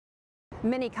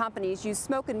Many companies use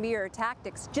smoke and mirror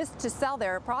tactics just to sell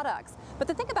their products. But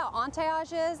the thing about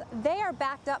AnteAGE is they are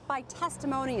backed up by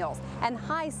testimonials and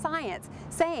high science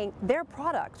saying their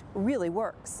product really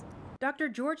works. Dr.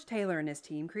 George Taylor and his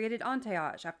team created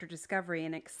AnteAGE after discovering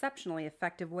an exceptionally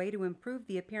effective way to improve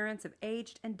the appearance of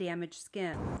aged and damaged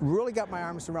skin. Really got my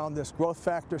arms around this growth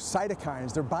factor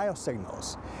cytokines, they're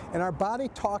biosignals. And our body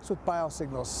talks with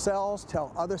biosignals. Cells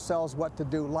tell other cells what to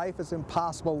do. Life is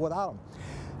impossible without them.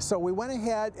 So we went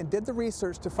ahead and did the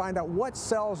research to find out what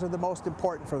cells are the most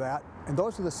important for that, and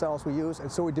those are the cells we use,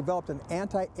 and so we developed an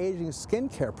anti-aging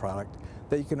skincare product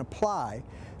that you can apply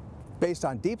based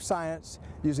on deep science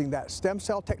using that stem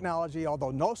cell technology. Although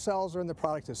no cells are in the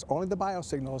product, it's only the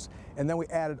biosignals, and then we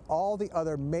added all the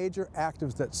other major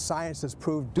actives that science has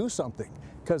proved do something,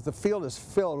 because the field is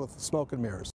filled with smoke and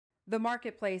mirrors. The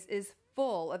marketplace is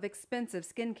full of expensive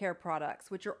skincare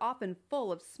products, which are often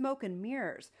full of smoke and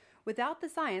mirrors, without the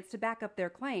science to back up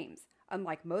their claims.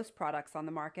 Unlike most products on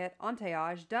the market,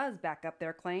 AnteAGE does back up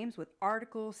their claims with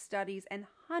articles, studies, and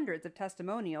hundreds of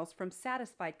testimonials from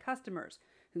satisfied customers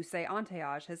who say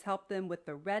AnteAGE has helped them with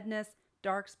the redness,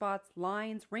 dark spots,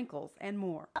 lines, wrinkles, and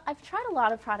more. I've tried a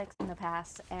lot of products in the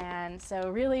past, and so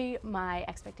really my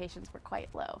expectations were quite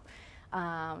low.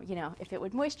 You know, if it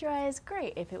would moisturize,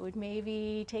 great. If it would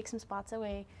maybe take some spots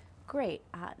away, great.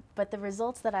 But the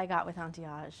results that I got with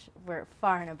AnteAGE were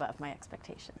far and above my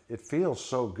expectation. It feels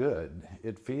so good.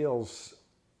 It feels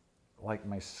like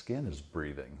my skin is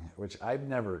breathing, which I've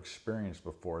never experienced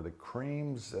before. The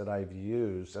creams that I've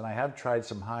used, and I have tried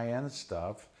some high-end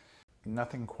stuff,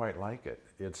 nothing quite like it.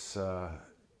 It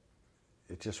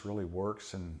just really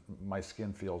works, and my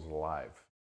skin feels alive.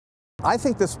 I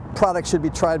think this product should be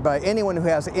tried by anyone who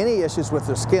has any issues with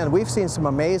their skin. We've seen some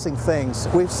amazing things.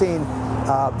 We've seen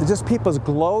just people's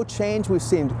glow change. We've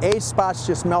seen age spots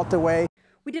just melt away.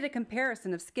 We did a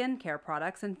comparison of skincare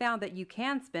products and found that you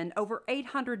can spend over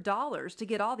 $800 to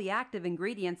get all the active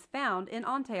ingredients found in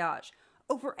AnteAGE.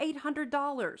 Over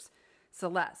 $800.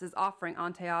 Cellese is offering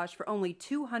AnteAGE for only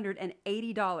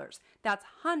 $280. That's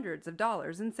hundreds of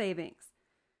dollars in savings.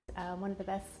 One of the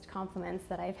best compliments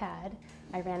that I've had,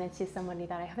 I ran into somebody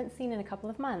that I haven't seen in a couple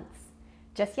of months,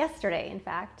 just yesterday in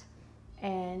fact,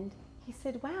 and he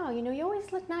said, wow, you know, you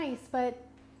always look nice, but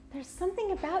there's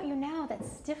something about you now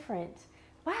that's different.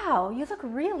 Wow, you look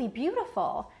really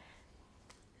beautiful.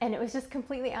 And it was just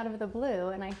completely out of the blue,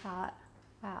 and I thought,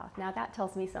 wow, now that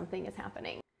tells me something is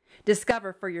happening.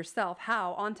 Discover for yourself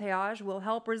how AnteAGE will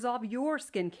help resolve your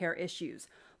skincare issues.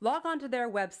 Log on to their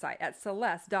website at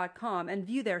Cellese.com and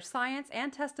view their science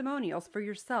and testimonials for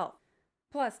yourself.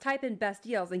 Plus, type in best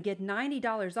deals and get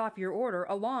 $90 off your order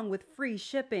along with free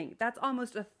shipping. That's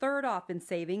almost a third off in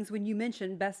savings when you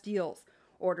mention best deals.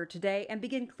 Order today and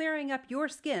begin clearing up your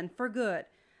skin for good.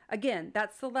 Again,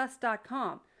 that's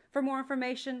Cellese.com. For more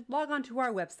information, log on to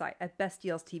our website at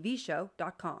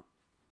bestdealstvshow.com.